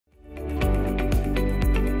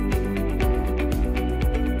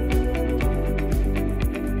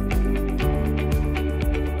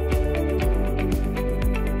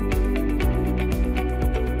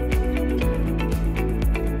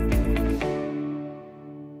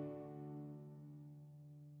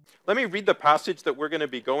Let me read the passage that we're going to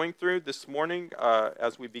be going through this morning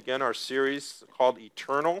as we begin our series called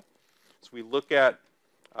Eternal. As we look at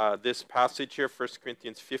this passage here, 1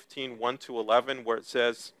 Corinthians 15, 1 to 11, where it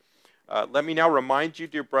says, let me now remind you,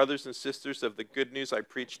 dear brothers and sisters, of the good news I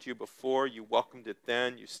preached to you before. You welcomed it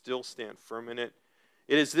then. You still stand firm in it.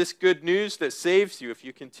 It is this good news that saves you if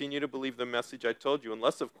you continue to believe the message I told you,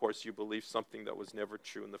 unless, of course, you believe something that was never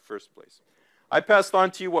true in the first place. I passed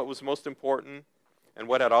on to you what was most important and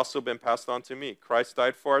what had also been passed on to me. Christ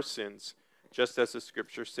died for our sins, just as the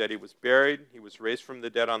Scripture said. He was buried. He was raised from the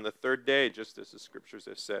dead on the third day, just as the Scriptures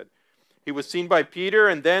have said. He was seen by Peter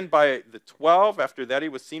and then by the 12. After that, he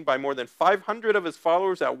was seen by more than 500 of his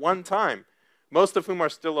followers at one time, most of whom are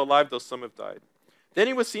still alive, though some have died. Then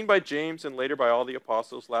he was seen by James and later by all the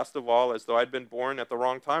apostles. Last of all, as though I'd been born at the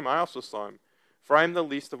wrong time, I also saw him. For I am the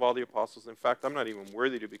least of all the apostles. In fact, I'm not even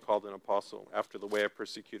worthy to be called an apostle after the way I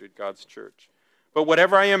persecuted God's church. But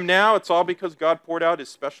whatever I am now, it's all because God poured out his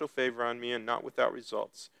special favor on me and not without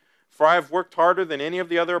results. For I have worked harder than any of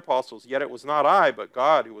the other apostles, yet it was not I, but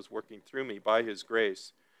God who was working through me by his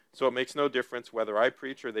grace. So it makes no difference whether I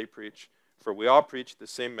preach or they preach, for we all preach the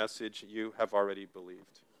same message you have already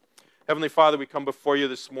believed. Heavenly Father, we come before you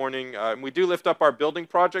this morning, and we do lift up our building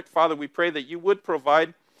project. Father, we pray that you would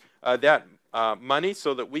provide that money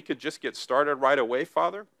so that we could just get started right away,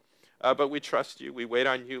 Father. But we trust you. We wait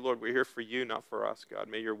on you, Lord. We're here for you, not for us, God.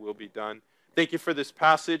 May your will be done. Thank you for this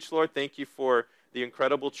passage, Lord. Thank you for the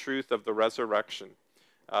incredible truth of the resurrection.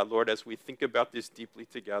 Lord, as we think about this deeply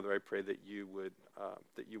together, I pray that you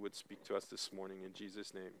would speak to us this morning. In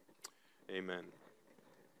Jesus' name, amen.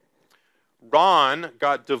 Ron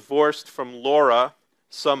got divorced from Laura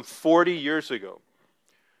some 40 years ago.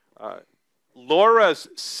 Laura's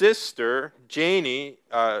sister, Janie,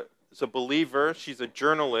 is a believer. She's a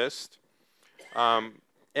journalist.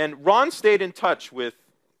 And Ron stayed in touch with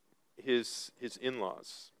his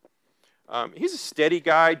in-laws. He's a steady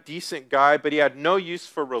guy, decent guy, but he had no use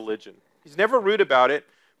for religion. He's never rude about it,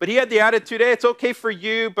 but he had the attitude, hey, it's okay for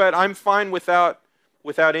you, but I'm fine without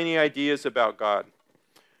any ideas about God.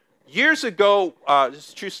 Years ago, this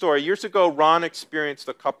is a true story, years ago, Ron experienced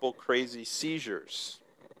a couple crazy seizures.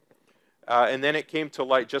 And then it came to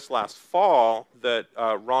light just last fall that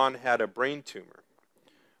Ron had a brain tumor.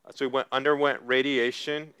 So he underwent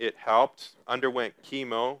radiation. It helped. Underwent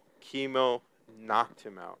chemo. Chemo knocked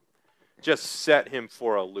him out. Just set him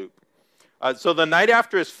for a loop. So the night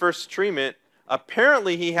after his first treatment,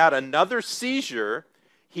 apparently he had another seizure.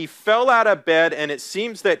 He fell out of bed, and it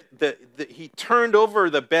seems that he turned over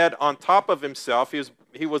the bed on top of himself.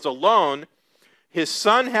 He was alone. His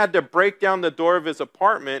son had to break down the door of his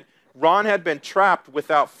apartment. Ron had been trapped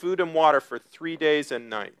without food and water for 3 days and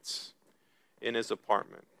nights in his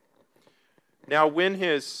apartment. Now, when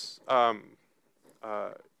his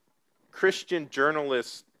Christian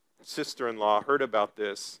journalist sister-in-law heard about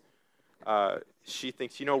this, she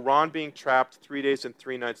thinks, Ron being trapped 3 days and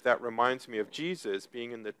 3 nights, that reminds me of Jesus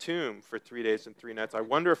being in the tomb for 3 days and 3 nights. I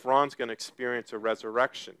wonder if Ron's going to experience a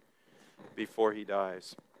resurrection before he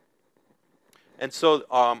dies. And so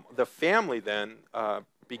the family then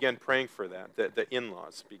began praying for that. The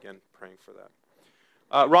in-laws began praying for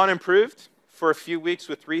that. Ron improved for a few weeks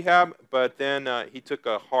with rehab, but then he took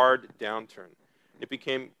a hard downturn. It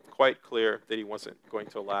became quite clear that he wasn't going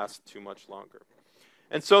to last too much longer.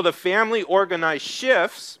 And so the family organized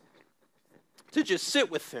shifts to just sit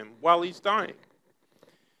with him while he's dying.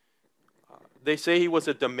 They say he was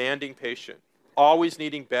a demanding patient, always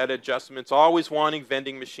needing bed adjustments, always wanting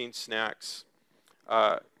vending machine snacks.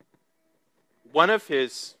 One of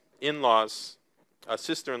his in-laws,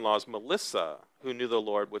 sister-in-laws, Melissa, who knew the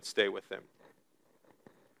Lord, would stay with him.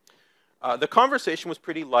 The conversation was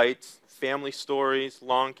pretty light, family stories,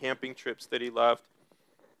 long camping trips that he loved.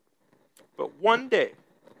 But one day,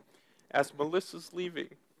 as Melissa's leaving,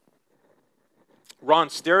 Ron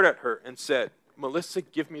stared at her and said, Melissa,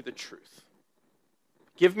 give me the truth.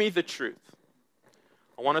 Give me the truth.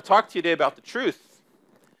 I want to talk to you today about the truth.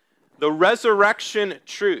 The resurrection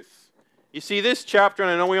truth. You see, this chapter,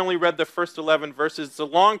 and I know we only read the first 11 verses, it's a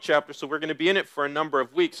long chapter, so we're going to be in it for a number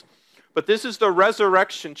of weeks. But this is the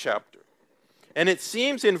resurrection chapter. And it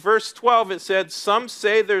seems in verse 12 it said, some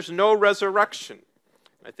say there's no resurrection.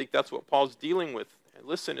 I think that's what Paul's dealing with. And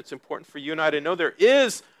listen, it's important for you and I to know there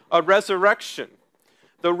is a resurrection.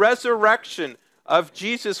 The resurrection of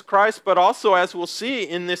Jesus Christ, but also, as we'll see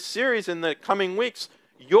in this series in the coming weeks,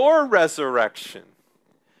 your resurrection.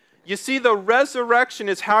 You see, the resurrection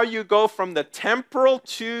is how you go from the temporal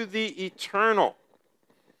to the eternal.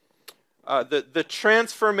 The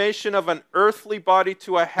transformation of an earthly body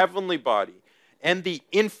to a heavenly body. And the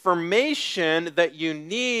information that you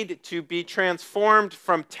need to be transformed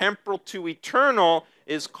from temporal to eternal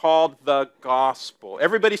is called the gospel.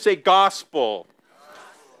 Everybody say gospel.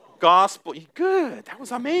 Gospel. Good. That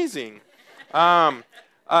was amazing. And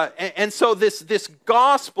so this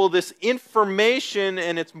gospel, this information,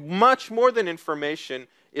 and it's much more than information,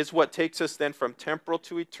 is what takes us then from temporal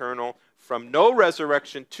to eternal, from no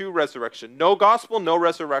resurrection to resurrection. No gospel, no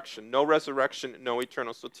resurrection. No resurrection, no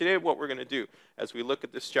eternal. So today what we're going to do, as we look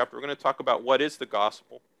at this chapter, we're going to talk about what is the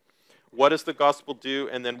gospel. What does the gospel do?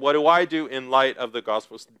 And then what do I do in light of the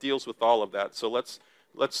gospel? It deals with all of that. So let's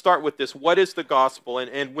start with this. What is the gospel?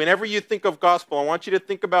 And whenever you think of gospel, I want you to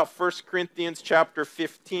think about 1 Corinthians chapter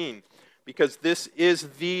 15, because this is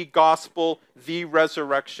the gospel, the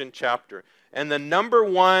resurrection chapter. And the number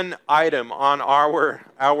one item on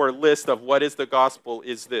our list of what is the gospel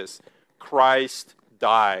is this: Christ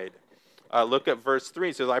died. Look at verse 3.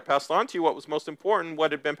 It says, I passed on to you what was most important,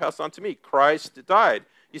 what had been passed on to me. Christ died.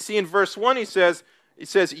 You see, in verse 1, he says,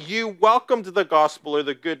 you welcomed the gospel, or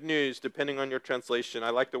the good news, depending on your translation. I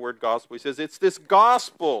like the word gospel. He says, it's this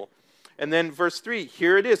gospel. And then verse 3,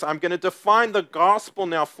 here it is. I'm going to define the gospel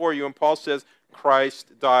now for you. And Paul says,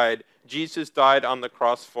 Christ died. Jesus died on the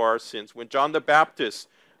cross for our sins. When John the Baptist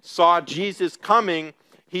saw Jesus coming,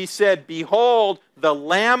 he said, behold, the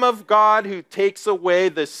Lamb of God who takes away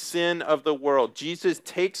the sin of the world. Jesus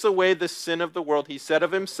takes away the sin of the world. He said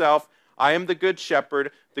of himself, I am the good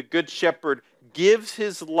shepherd. The good shepherd gives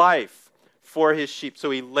his life for his sheep.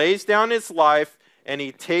 So he lays down his life and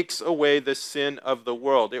he takes away the sin of the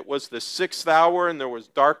world. It was the 6th hour, and there was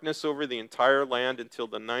darkness over the entire land until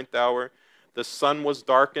the 9th hour. The sun was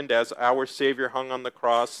darkened as our Savior hung on the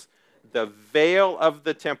cross. The veil of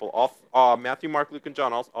the temple, Matthew, Mark, Luke, and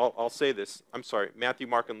John, I'll say this. I'm sorry, Matthew,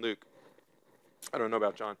 Mark, and Luke. I don't know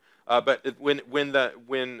about John. But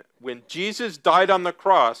when Jesus died on the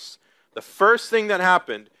cross, the first thing that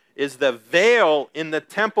happened is the veil in the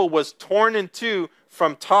temple was torn in two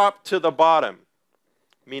from top to the bottom,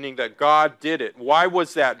 meaning that God did it. Why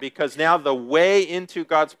was that? Because now the way into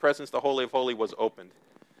God's presence, the Holy of Holies, was opened.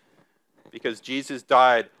 Because Jesus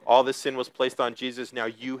died, all the sin was placed on Jesus. Now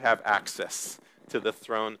you have access to the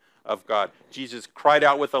throne of God. Jesus cried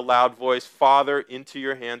out with a loud voice, Father, into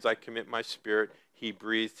your hands I commit my spirit. He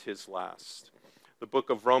breathed his last. The book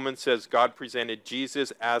of Romans says God presented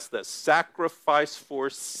Jesus as the sacrifice for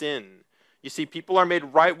sin. You see, people are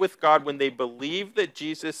made right with God when they believe that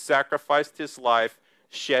Jesus sacrificed his life,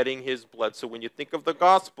 shedding his blood. So when you think of the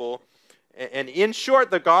gospel, and in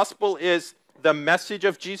short, the gospel is the message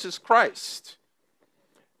of Jesus Christ.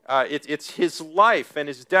 It's his life and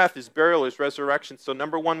his death, his burial, his resurrection. So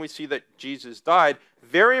number one, we see that Jesus died.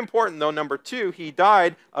 Very important, though, number two, he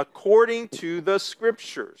died according to the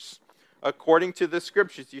Scriptures. According to the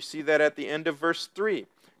Scriptures. You see that at the end of verse 3.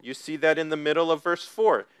 You see that in the middle of verse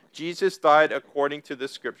 4. Jesus died according to the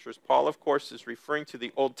Scriptures. Paul, of course, is referring to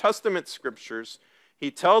the Old Testament Scriptures.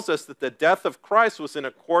 He tells us that the death of Christ was in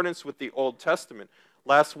accordance with the Old Testament.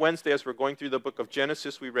 Last Wednesday, as we're going through the book of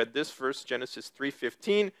Genesis, we read this verse, Genesis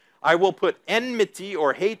 3:15. I will put enmity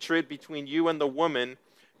or hatred between you and the woman,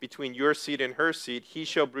 between your seed and her seed. He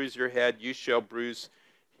shall bruise your head, you shall bruise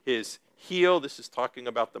his heel. This is talking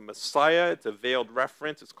about the Messiah. It's a veiled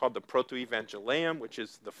reference. It's called the Proto-Evangelium, which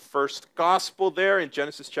is the first gospel there in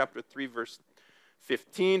Genesis chapter 3, verse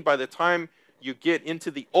 15. By the time you get into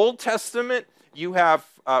the Old Testament, you have,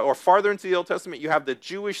 or farther into the Old Testament, you have the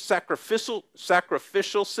Jewish sacrificial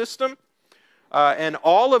system. And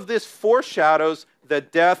all of this foreshadows the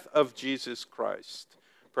death of Jesus Christ.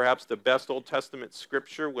 Perhaps the best Old Testament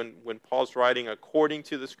scripture, when Paul's writing according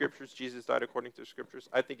to the Scriptures, Jesus died according to the Scriptures.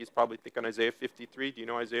 I think he's probably thinking Isaiah 53. Do you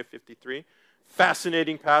know Isaiah 53?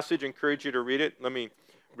 Fascinating passage. I encourage you to read it. Let me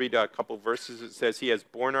read a couple verses. It says, he has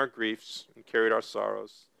borne our griefs and carried our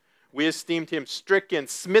sorrows. We esteemed him stricken,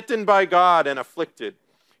 smitten by God, and afflicted.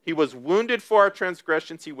 He was wounded for our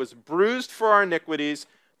transgressions. He was bruised for our iniquities.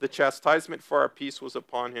 The chastisement for our peace was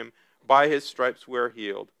upon him. By his stripes we are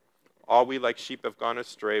healed. All we like sheep have gone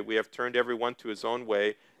astray. We have turned every one to his own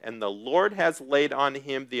way. And the Lord has laid on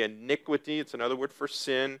him the iniquity. It's another word for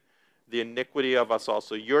sin. The iniquity of us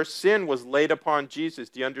also. Your sin was laid upon Jesus.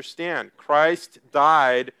 Do you understand? Christ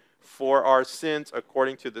died for our sins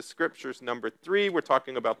according to the Scriptures. Number 3, we're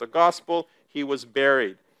talking about the gospel. He was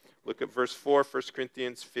buried. Look at verse 4, 1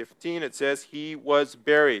 Corinthians 15. It says, he was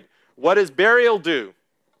buried. What does burial do?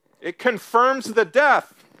 It confirms the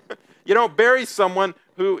death. You don't bury someone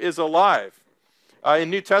who is alive. In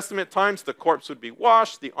New Testament times, the corpse would be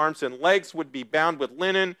washed, the arms and legs would be bound with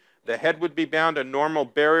linen, the head would be bound. A normal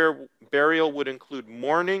burial would include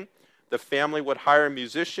mourning. The family would hire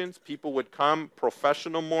musicians. People would come.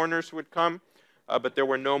 Professional mourners would come. But there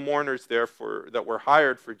were no mourners there that were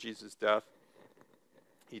hired for Jesus' death.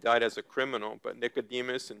 He died as a criminal, but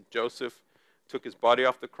Nicodemus and Joseph took his body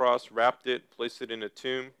off the cross, wrapped it, placed it in a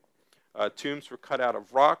tomb. Tombs were cut out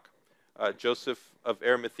of rock. Joseph of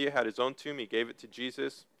Arimathea had his own tomb. He gave it to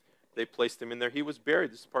Jesus. They placed him in there. He was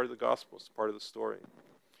buried. This is part of the gospel. It's part of the story.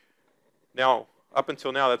 Now, up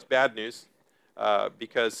until now, that's bad news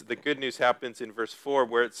because the good news happens in verse 4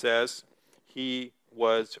 where it says, he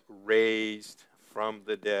was raised from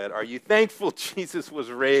the dead. Are you thankful Jesus was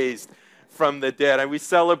raised from the dead? And we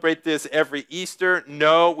celebrate this every Easter.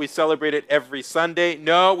 No, we celebrate it every Sunday.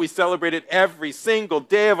 No, we celebrate it every single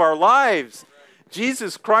day of our lives.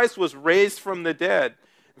 Jesus Christ was raised from the dead.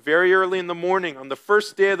 Very early in the morning, on the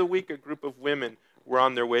first day of the week, a group of women were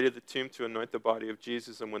on their way to the tomb to anoint the body of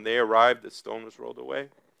Jesus. And when they arrived, the stone was rolled away.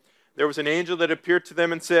 There was an angel that appeared to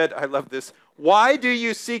them and said, I love this, why do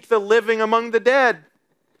you seek the living among the dead?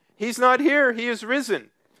 He's not here. He is risen.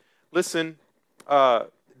 Listen,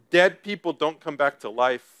 dead people don't come back to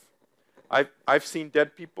life. I've seen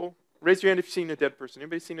dead people. Raise your hand if you've seen a dead person.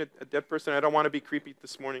 Anybody seen a dead person? I don't want to be creepy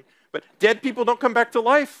this morning. But dead people don't come back to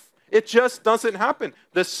life. It just doesn't happen.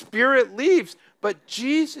 The spirit leaves. But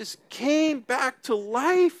Jesus came back to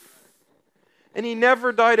life. And he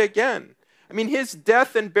never died again. I mean, his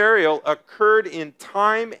death and burial occurred in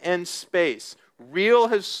time and space. Real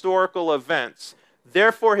historical events.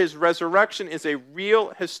 Therefore, his resurrection is a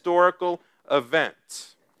real historical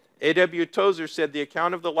event. A.W. Tozer said, the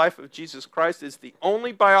account of the life of Jesus Christ is the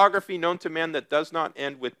only biography known to man that does not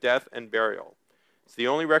end with death and burial. It's the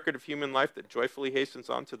only record of human life that joyfully hastens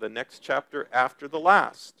on to the next chapter after the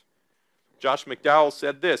last. Josh McDowell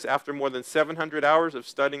said this, after more than 700 hours of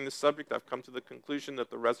studying this subject, I've come to the conclusion that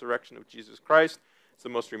the resurrection of Jesus Christ is the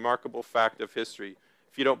most remarkable fact of history.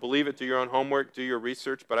 If you don't believe it, do your own homework, do your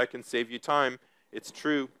research, but I can save you time. It's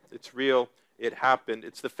true, it's real, it happened.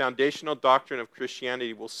 It's the foundational doctrine of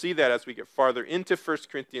Christianity. We'll see that as we get farther into 1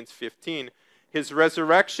 Corinthians 15. His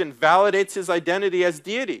resurrection validates his identity as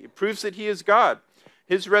deity. It proves that he is God.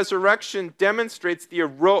 His resurrection demonstrates the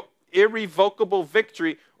irrevocable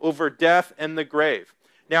victory over death and the grave.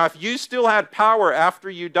 Now, if you still had power after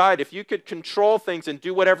you died, if you could control things and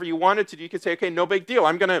do whatever you wanted to do, you could say, okay, no big deal.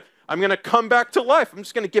 I'm gonna come back to life. I'm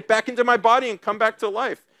just going to get back into my body and come back to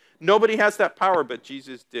life. Nobody has that power, but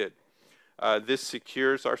Jesus did. This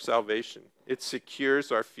secures our salvation. It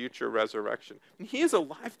secures our future resurrection. And he is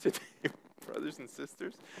alive today, brothers and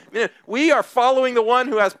sisters. I mean, we are following the one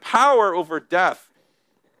who has power over death.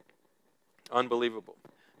 Unbelievable.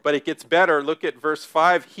 But it gets better. Look at verse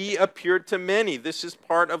 5. He appeared to many. This is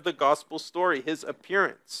part of the gospel story, his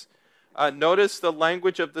appearance. Notice the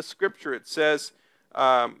language of the scripture. It says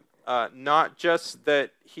not just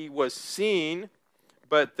that he was seen,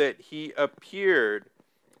 but that he appeared.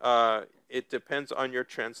 It depends on your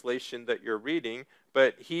translation that you're reading.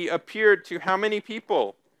 But he appeared to how many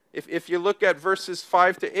people? If you look at verses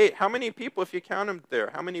 5 to 8, how many people, if you count them there,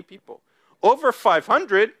 how many people? Over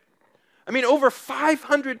 500. I mean, over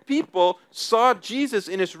 500 people saw Jesus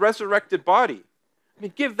in his resurrected body. I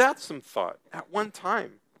mean, give that some thought at one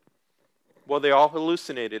time. Well, they all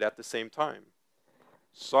hallucinated at the same time.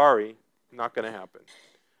 Sorry, not going to happen.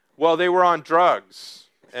 Well, they were on drugs,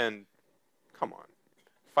 and come on,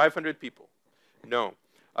 500 people. No.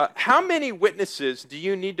 How many witnesses do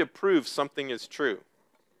you need to prove something is true?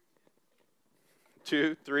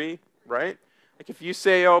 2, 3, right? Like if you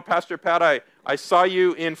say, oh, Pastor Pat, I saw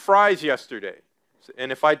you in Fry's yesterday.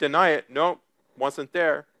 And if I deny it, no, wasn't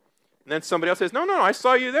there. And then somebody else says, no, I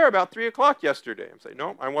saw you there about 3 o'clock yesterday. I'm saying,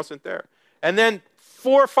 no, I wasn't there. And then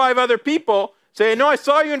 4 or 5 other people say, no, I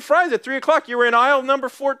saw you in Fry's at 3 o'clock. You were in aisle number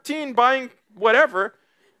 14 buying whatever.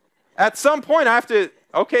 At some point, I have to,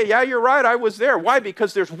 okay, yeah, you're right, I was there. Why?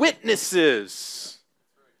 Because there's witnesses.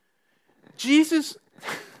 Jesus,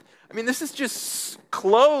 I mean, this is just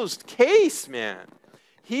closed case, man.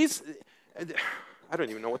 I don't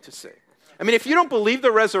even know what to say. I mean, if you don't believe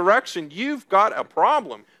the resurrection, you've got a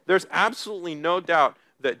problem. There's absolutely no doubt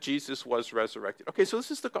that Jesus was resurrected. Okay, so this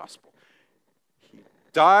is the gospel. He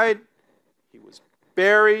died, he was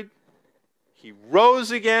buried, he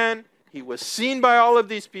rose again, he was seen by all of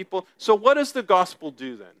these people. So what does the gospel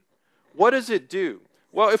do then? What does it do?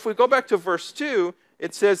 Well, if we go back to verse 2,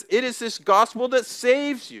 it says, it is this gospel that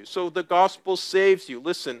saves you. So the gospel saves you.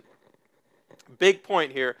 Listen, big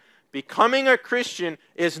point here. Becoming a Christian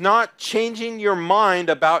is not changing your mind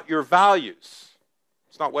about your values.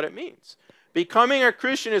 It's not what it means. Becoming a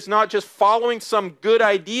Christian is not just following some good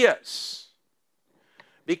ideas.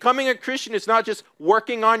 Becoming a Christian is not just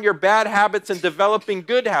working on your bad habits and developing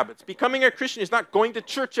good habits. Becoming a Christian is not going to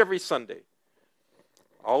church every Sunday.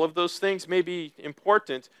 All of those things may be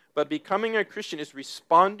important, but becoming a Christian is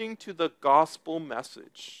responding to the gospel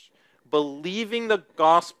message, believing the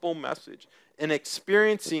gospel message, and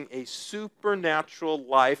experiencing a supernatural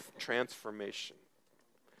life transformation.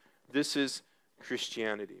 This is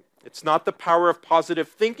Christianity. It's not the power of positive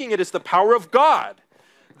thinking, it is the power of God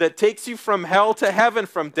that takes you from hell to heaven,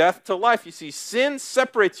 from death to life. You see, sin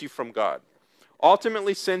separates you from God,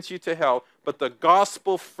 ultimately sends you to hell, but the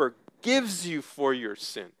gospel forgives you for your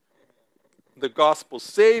sin. The gospel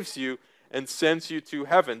saves you and sends you to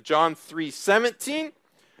heaven. John 3:17,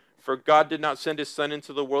 for God did not send his Son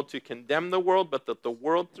into the world to condemn the world, but that the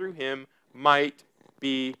world through him might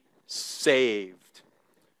be saved.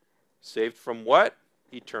 Saved from what?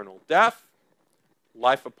 Eternal death,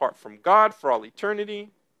 life apart from God for all eternity,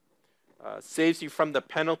 saves you from the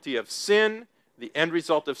penalty of sin. The end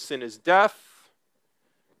result of sin is death.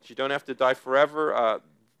 But you don't have to die forever.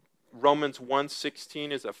 Romans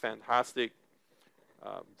 1:16 is a fantastic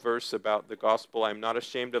verse about the gospel. I am not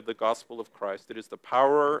ashamed of the gospel of Christ. It is the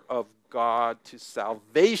power of God to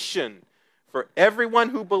salvation for everyone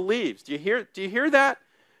who believes. Do you hear that?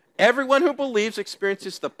 Everyone who believes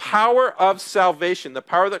experiences the power of salvation, the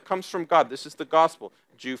power that comes from God. This is the gospel.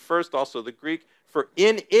 Jew first, also the Greek. For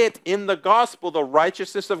in the gospel, the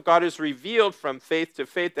righteousness of God is revealed from faith to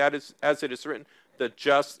faith. That is, as it is written, the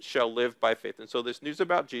just shall live by faith. And so this news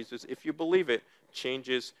about Jesus, if you believe it,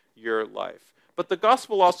 changes your life. But the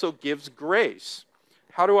gospel also gives grace.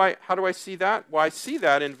 How do I see that? Well, I see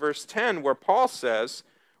that in verse 10 where Paul says,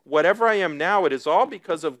 whatever I am now, it is all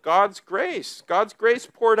because of God's grace. God's grace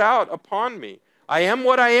poured out upon me. I am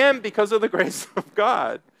what I am because of the grace of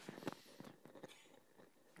God.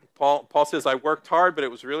 Paul says, I worked hard, but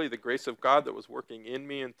it was really the grace of God that was working in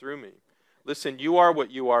me and through me. Listen, you are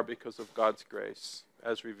what you are because of God's grace,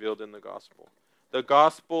 as revealed in the gospel. The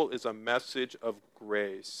gospel is a message of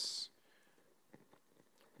grace.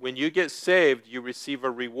 When you get saved, you receive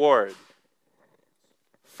a reward.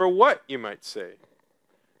 For what, you might say?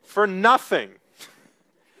 For nothing.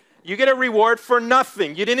 You get a reward for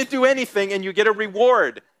nothing. You didn't do anything, and you get a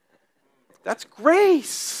reward. That's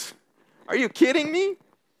grace. Are you kidding me?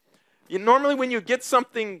 Normally when you get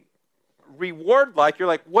something reward-like, you're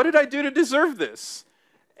like, what did I do to deserve this?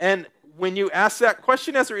 And when you ask that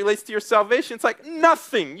question as it relates to your salvation, it's like,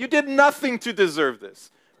 nothing. You did nothing to deserve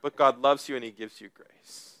this. But God loves you and he gives you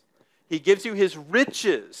grace. He gives you his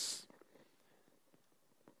riches.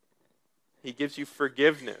 He gives you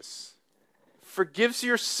forgiveness. Forgives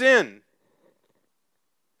your sin.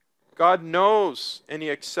 God knows and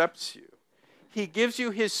he accepts you. He gives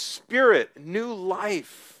you his Spirit, new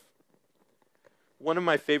life. One of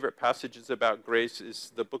my favorite passages about grace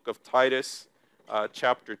is the book of Titus,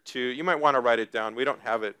 chapter 2. You might want to write it down. We don't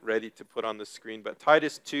have it ready to put on the screen, but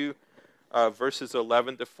Titus 2, verses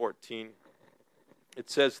 11 to 14.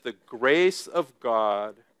 It says, the grace of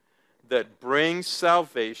God that brings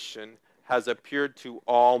salvation has appeared to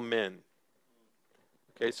all men.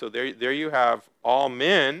 Okay, so there you have, all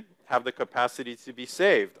men have the capacity to be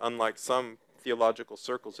saved, unlike some theological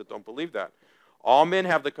circles that don't believe that. All men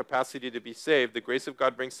have the capacity to be saved. The grace of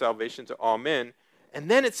God brings salvation to all men. And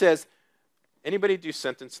then it says, anybody do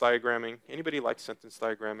sentence diagramming? Anybody like sentence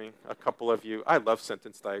diagramming? A couple of you. I love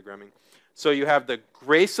sentence diagramming. So you have the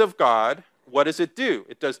grace of God. What does it do?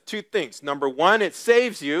 It does two things. Number one, it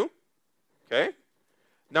saves you. Okay?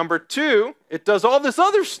 Number two, it does all this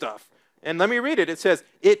other stuff. And let me read it. It says,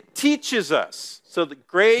 it teaches us. So the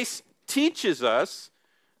grace teaches us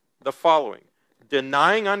the following.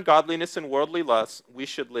 Denying ungodliness and worldly lusts, we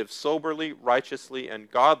should live soberly, righteously,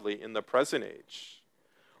 and godly in the present age,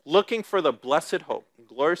 looking for the blessed hope and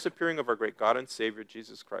glorious appearing of our great God and Savior,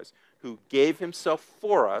 Jesus Christ, who gave himself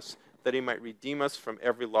for us that he might redeem us from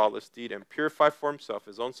every lawless deed and purify for himself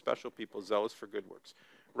his own special people, zealous for good works.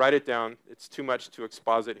 Write it down. It's too much to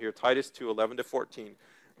exposit here. Titus 2, 11 to 14.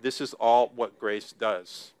 This is all what grace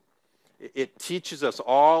does. It teaches us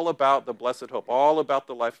all about the blessed hope, all about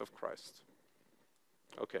the life of Christ.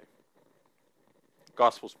 Okay.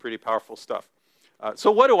 Gospel's pretty powerful stuff.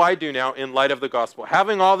 So what do I do now in light of the gospel?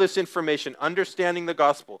 Having all this information, understanding the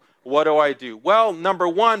gospel, what do I do? Well, number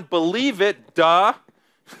one, believe it, duh.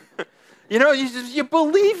 You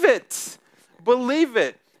believe it. Believe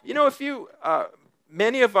it.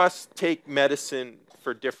 Many of us take medicine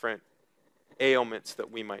for different ailments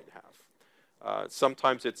that we might have.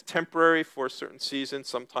 Sometimes it's temporary for a certain season.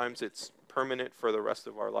 Sometimes it's permanent for the rest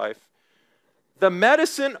of our life. The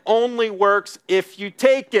medicine only works if you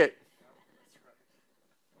take it.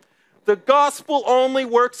 The gospel only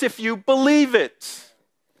works if you believe it.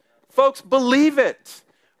 Folks, believe it.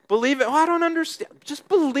 Believe it. Oh, I don't understand. Just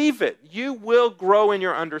believe it. You will grow in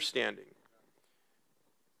your understanding.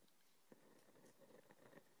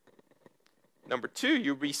 Number two,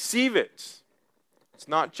 you receive it. It's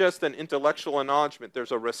not just an intellectual acknowledgement.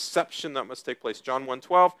 There's a reception that must take place. John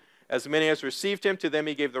 1:12, as many as received him, to them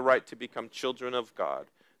he gave the right to become children of God,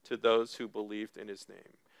 to those who believed in his name.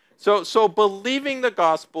 So believing the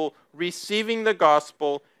gospel, receiving the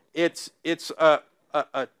gospel, it's a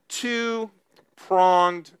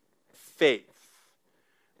two-pronged faith.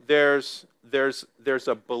 There's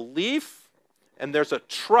a belief and there's a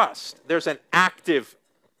trust. There's an active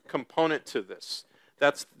component to this.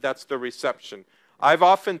 That's the reception. I've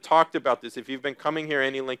often talked about this. If you've been coming here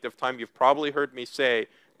any length of time, you've probably heard me say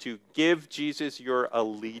to give Jesus your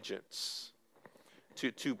allegiance.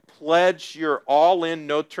 To pledge your all-in,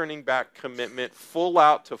 no turning back commitment, full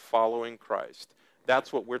out to following Christ.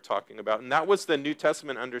 That's what we're talking about. And that was the New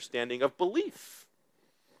Testament understanding of belief.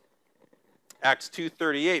 Acts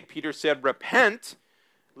 2:38, Peter said, repent,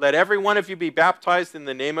 let every one of you be baptized in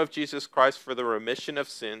the name of Jesus Christ for the remission of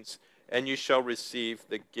sins, and you shall receive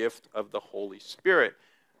the gift of the Holy Spirit.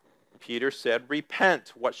 Peter said,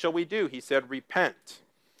 repent. What shall we do? He said, repent.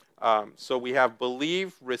 So we have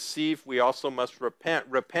believe, receive, we also must repent.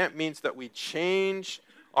 Repent means that we change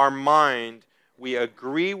our mind, we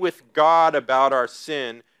agree with God about our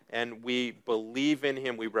sin, and we believe in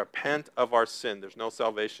him. We repent of our sin. There's no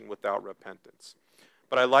salvation without repentance.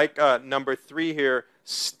 But I like number 3 here,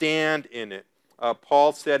 stand in it.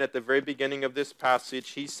 Paul said at the very beginning of this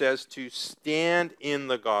passage, he says to stand in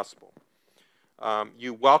the gospel.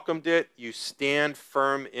 You welcomed it, you stand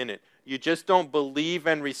firm in it. You just don't believe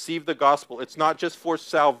and receive the gospel. It's not just for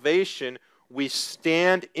salvation. We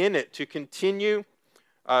stand in it to continue.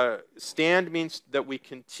 Stand means that we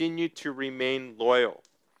continue to remain loyal.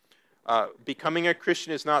 Becoming a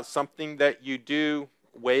Christian is not something that you do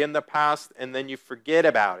way in the past and then you forget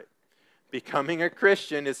about it. Becoming a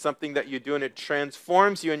Christian is something that you do and it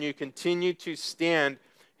transforms you and you continue to stand.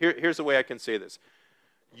 Here's the way I can say this.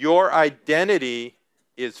 Your identity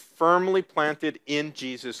is firmly planted in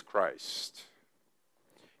Jesus Christ.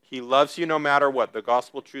 He loves you no matter what. The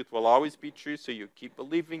gospel truth will always be true, so you keep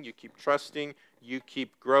believing, you keep trusting, you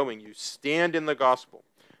keep growing. You stand in the gospel.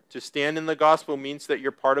 To stand in the gospel means that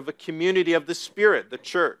you're part of a community of the Spirit, the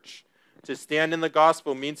church. To stand in the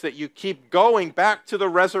gospel means that you keep going back to the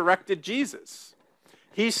resurrected Jesus.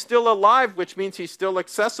 He's still alive, which means he's still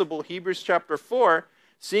accessible. Hebrews chapter 4,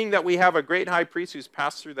 seeing that we have a great high priest who's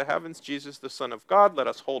passed through the heavens, Jesus, the Son of God, let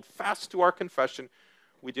us hold fast to our confession.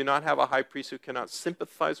 We do not have a high priest who cannot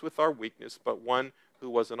sympathize with our weakness, but one who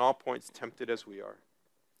was in all points tempted as we are,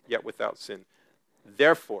 yet without sin.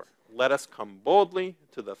 Therefore, let us come boldly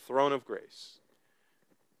to the throne of grace.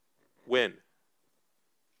 When?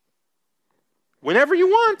 Whenever you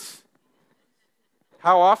want.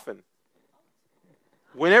 How often?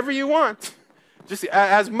 Whenever you want. Just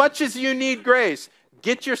as much as you need grace.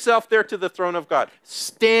 Get yourself there to the throne of God.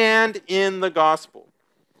 Stand in the gospel.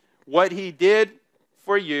 What he did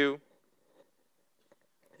for you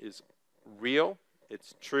is real.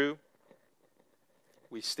 It's true.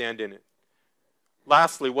 We stand in it.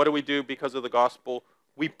 Lastly, what do we do because of the gospel?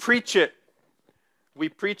 We preach it. We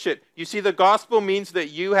preach it. You see, the gospel means that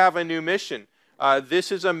you have a new mission.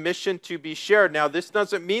 This is a mission to be shared. Now, this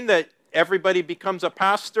doesn't mean that everybody becomes a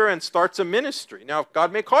pastor and starts a ministry. Now,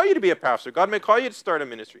 God may call you to be a pastor. God may call you to start a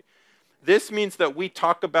ministry. This means that we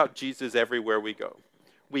talk about Jesus everywhere we go.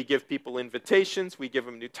 We give people invitations. We give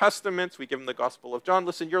them New Testaments. We give them the Gospel of John.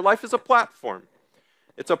 Listen, your life is a platform.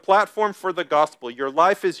 It's a platform for the gospel. Your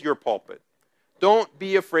life is your pulpit. Don't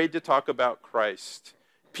be afraid to talk about Christ.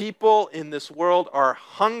 People in this world are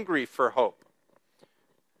hungry for hope.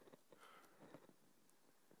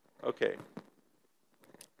 Okay.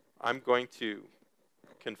 I'm going to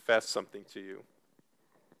confess something to you.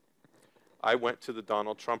 I went to the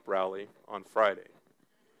Donald Trump rally on Friday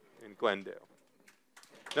in Glendale.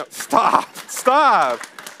 No, stop.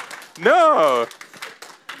 No.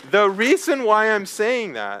 The reason why I'm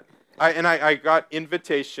saying that, I got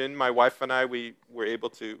invitation. My wife and I, we were able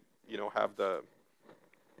to, have the,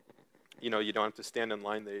 you don't have to stand in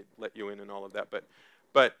line. They let you in and all of that.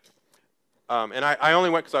 But I only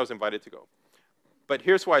went because I was invited to go. But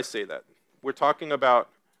here's why I say that. We're talking about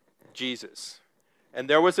Jesus. And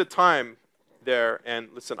there was a time there, and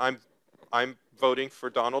listen, I'm voting for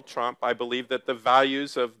Donald Trump. I believe that the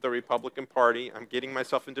values of the Republican Party, I'm getting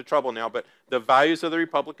myself into trouble now, but the values of the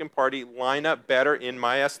Republican Party line up better, in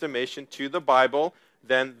my estimation, to the Bible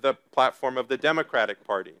than the platform of the Democratic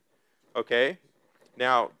Party. Okay?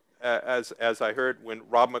 Now, as I heard when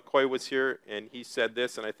Rob McCoy was here, and he said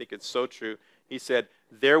this, and I think it's so true. He said,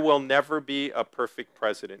 there will never be a perfect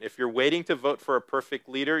president. If you're waiting to vote for a perfect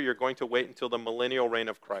leader, you're going to wait until the millennial reign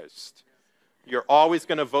of Christ. You're always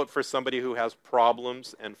going to vote for somebody who has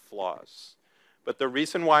problems and flaws. But the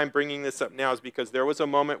reason why I'm bringing this up now is because there was a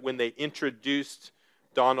moment when they introduced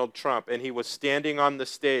Donald Trump, and he was standing on the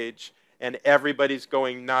stage, and everybody's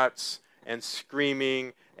going nuts and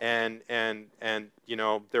screaming, and you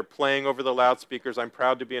know, they're playing over the loudspeakers, I'm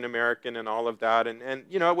proud to be an American, and all of that. And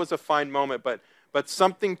you know, it was a fine moment, but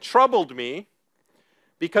something troubled me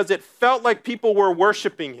because it felt like people were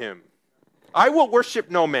worshiping him. I will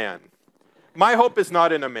worship no man. My hope is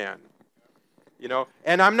not in a man. You know,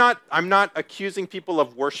 and I'm not accusing people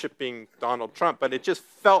of worshiping Donald Trump, but it just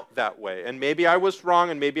felt that way. And maybe I was wrong,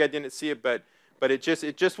 and maybe I didn't see it, but it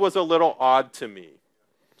just was a little odd to me.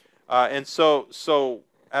 And so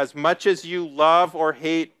as much as you love or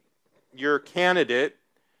hate your candidate,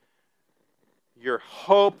 your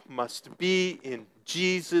hope must be in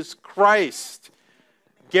Jesus Christ.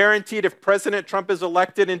 Guaranteed, if President Trump is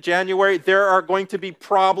elected in January, there are going to be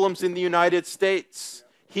problems in the United States.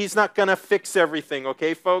 He's not going to fix everything,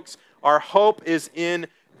 okay, folks? Our hope is in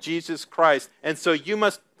Jesus Christ. And so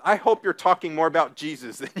I hope you're talking more about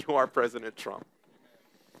Jesus than you are President Trump.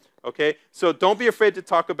 Okay? So don't be afraid to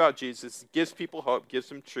talk about Jesus. It gives people hope, gives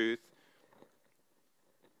them truth.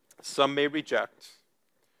 Some may reject.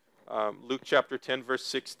 Luke chapter 10, verse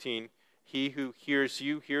 16, he who hears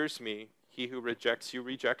you hears me. He who rejects you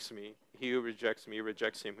rejects me. He who rejects me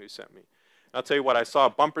rejects him who sent me. I'll tell you what, I saw a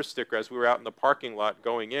bumper sticker as we were out in the parking lot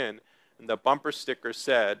going in, and the bumper sticker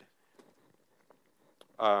said,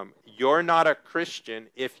 you're not a Christian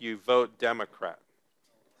if you vote Democrat.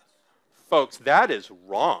 Folks, that is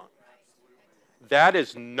wrong. That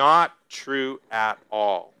is not true at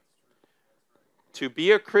all. To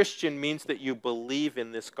be a Christian means that you believe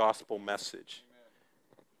in this gospel message.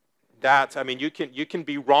 You can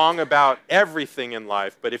be wrong about everything in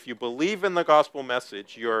life, but if you believe in the gospel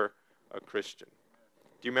message, you're a Christian.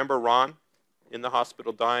 Do you remember Ron in the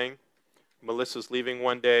hospital dying? Melissa's leaving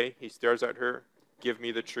one day. He stares at her. Give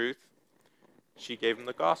me the truth. She gave him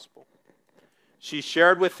the gospel. She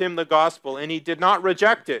shared with him the gospel, and he did not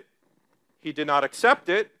reject it. He did not accept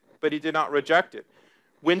it, but he did not reject it.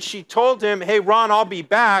 When she told him, hey, Ron, I'll be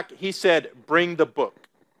back, he said, bring the book.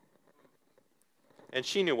 And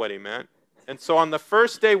she knew what he meant. And so on the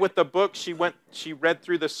first day with the book, she read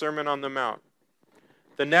through the Sermon on the Mount.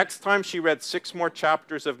 The next time she read 6 more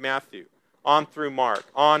chapters of Matthew, on through Mark,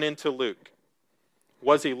 on into Luke.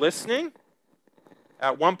 Was he listening?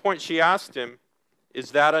 At one point she asked him,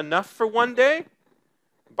 is that enough for one day?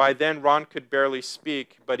 By then Ron could barely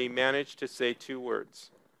speak, but he managed to say 2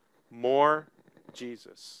 words. More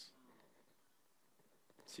Jesus.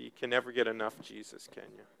 See, you can never get enough Jesus, can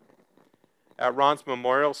you? At Ron's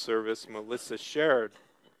memorial service, Melissa shared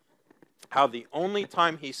how the only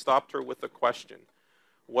time he stopped her with a question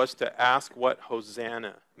was to ask what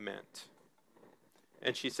Hosanna meant.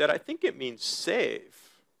 And she said, I think it means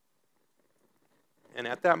save. And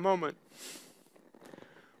at that moment,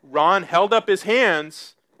 Ron held up his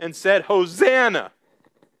hands and said, Hosanna.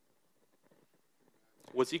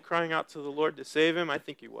 Was he crying out to the Lord to save him? I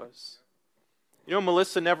think he was. You know,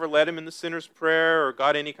 Melissa never led him in the sinner's prayer or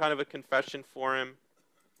got any kind of a confession for him.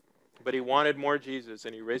 But he wanted more Jesus,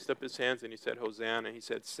 and he raised up his hands and he said, Hosanna. He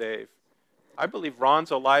said, save. I believe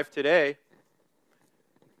Ron's alive today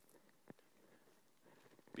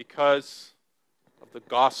because of the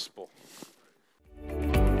gospel.